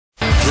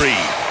3,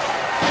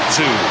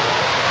 2, 1.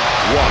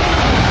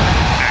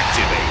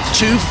 Activate.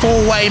 2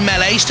 four-way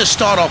melees to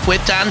start off with.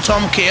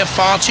 Dantomkia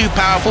far too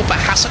powerful for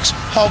Hassock's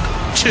Hog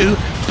 2,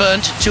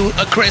 burnt to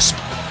a crisp.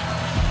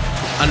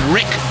 And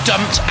Rick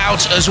dumped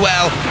out as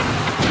well.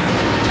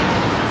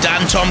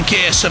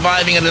 Dantomkia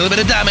surviving a little bit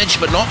of damage,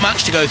 but not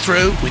much to go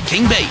through with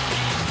King B.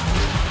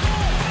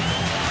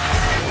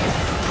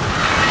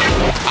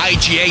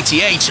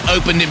 IG88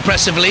 opened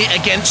impressively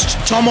against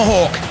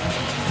Tomahawk,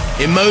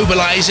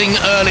 immobilizing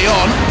early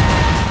on.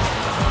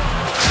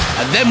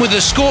 And then with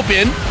the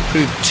Scorpion,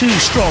 proved too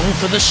strong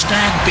for the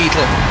Stag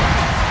Beetle.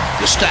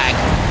 The Stag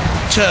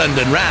turned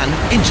and ran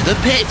into the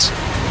pit.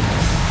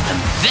 And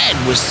then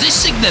was this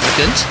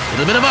significant? A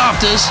little bit of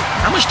afters.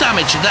 How much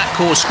damage did that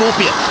cause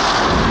Scorpion?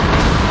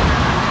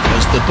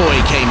 As the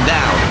boy came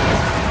down.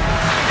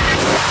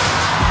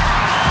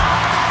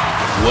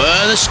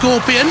 Were the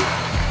Scorpion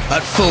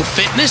at full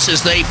fitness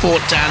as they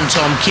fought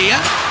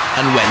Dantomkia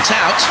and went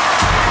out?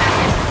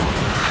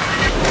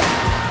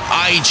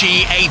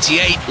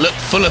 IG88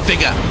 looked full of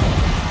vigour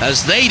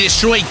as they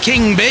destroyed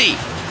King B.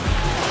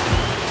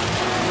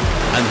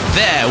 And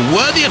there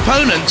were the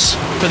opponents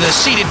for the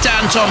seeded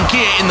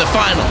Dantomkia in the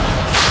final.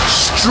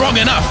 Strong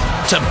enough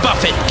to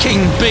buffet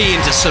King B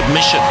into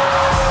submission.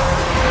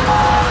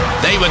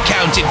 They were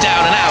counted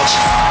down and out.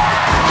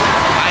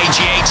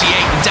 IG88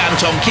 and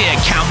Dantomkia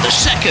count the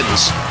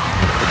seconds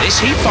for this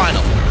heat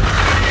final.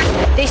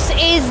 This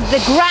is the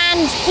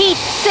Grand Heat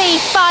C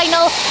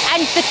final,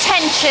 and the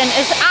tension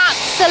is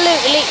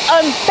absolutely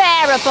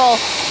unbearable.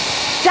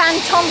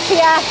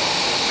 Dantomkia,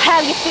 how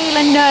are you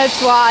feeling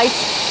nerves-wise?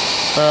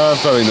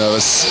 Very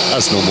nervous,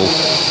 as normal,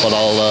 but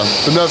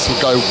the nerves will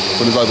go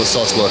when the robot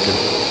starts working.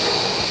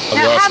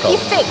 Now, have you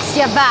fixed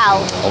your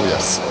valve? Oh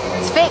yes.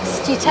 It's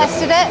fixed, you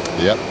tested it?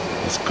 Yep,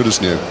 it's good as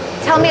new.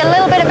 Tell me a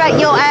little bit about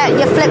your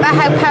flipper,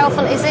 how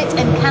powerful is it,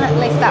 and can it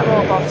lift that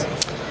robot?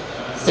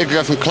 It can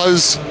go from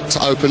close to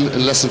open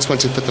in less than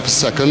 25th of a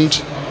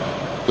second,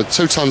 with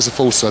 2 tons of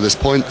force at this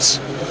point.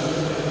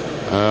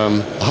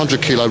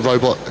 100 kilo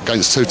robot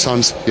against 2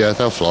 tons, yeah,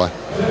 they'll fly.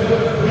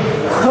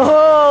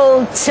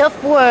 Oh,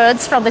 tough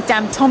words from the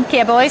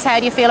Dantomkia boys. How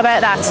do you feel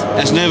about that?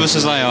 As nervous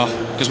as they are,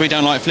 because we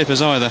don't like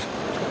flippers either.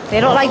 They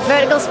don't like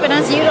vertical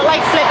spinners, you don't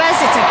like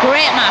flippers. It's a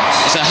great match.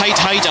 It's a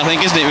hate-hate, I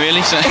think, isn't it,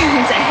 really? So. It's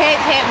a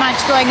hate-hate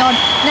match going on.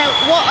 Now,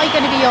 what are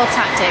going to be your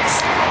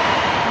tactics?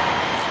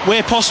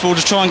 Where possible,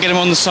 to try and get them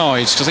on the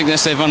sides, because I think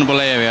that's their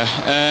vulnerable area.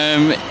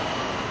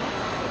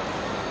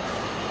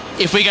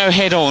 If we go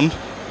head-on,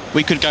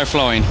 we could go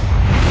flying.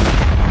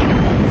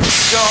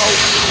 So,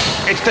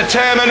 it's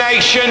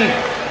determination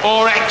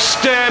or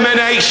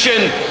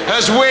extermination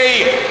as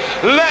we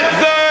let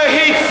the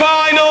heat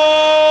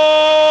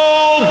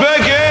final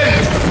begin.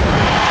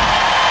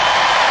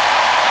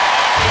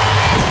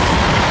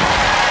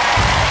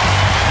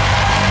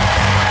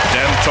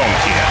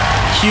 Dantomkia.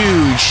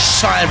 Huge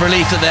sigh of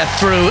relief that they're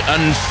through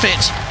and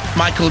fit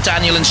Michael,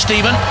 Daniel and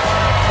Stephen.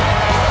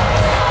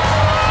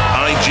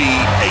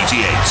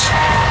 IG88.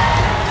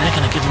 They're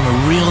going to give them a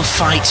real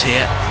fight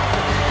here.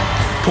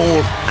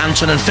 Paul,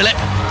 Anton and Philip.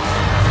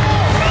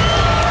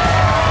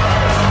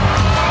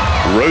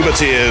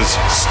 Roboteers,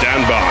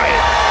 stand by.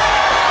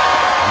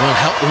 We'll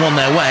help them on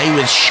their way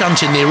with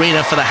Shunt in the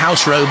arena for the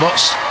house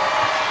robots.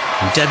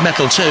 And Dead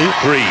Metal too.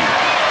 3, 2,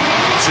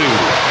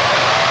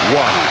 1.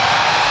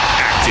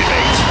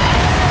 Activate.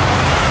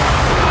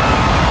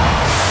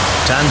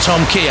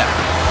 Dantomkia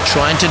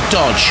trying to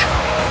dodge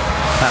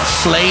that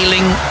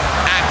flailing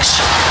axe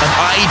of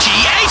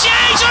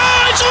IG88.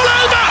 Oh, it's all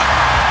over!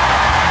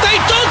 They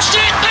dodged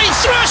it, they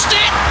thrust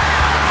it,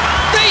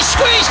 they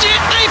squeezed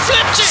it, they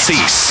flipped it.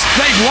 Cease.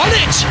 They've won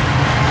it.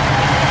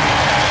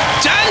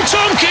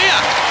 Dantomkia,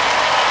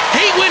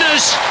 heat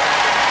winners,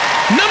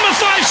 number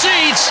 5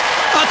 seeds.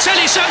 I'll tell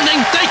you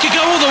something, they could go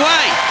all the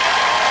way.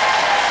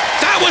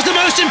 That was the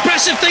most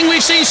impressive thing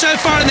we've seen so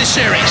far in this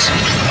series.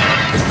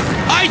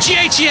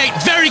 IG88,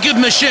 very good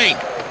machine.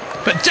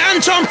 But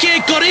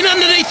Dantomkia got in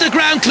underneath the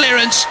ground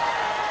clearance.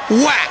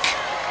 Whack.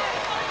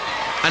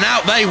 And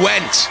out they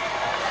went.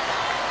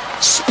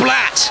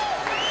 Splat.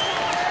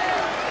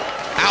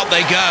 Out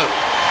they go.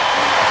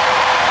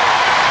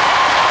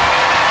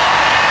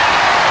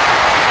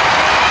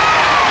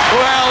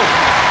 Well,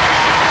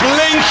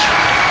 blink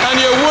and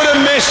you would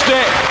have missed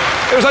it.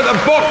 It was like the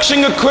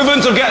boxing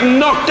equivalent of getting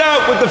knocked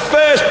out with the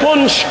first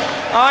punch.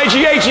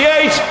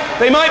 IG88,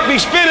 they might be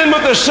spinning,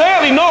 but they're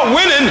certainly not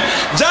winning.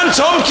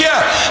 Dantomkia,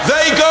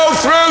 they go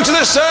through to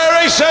the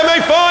Series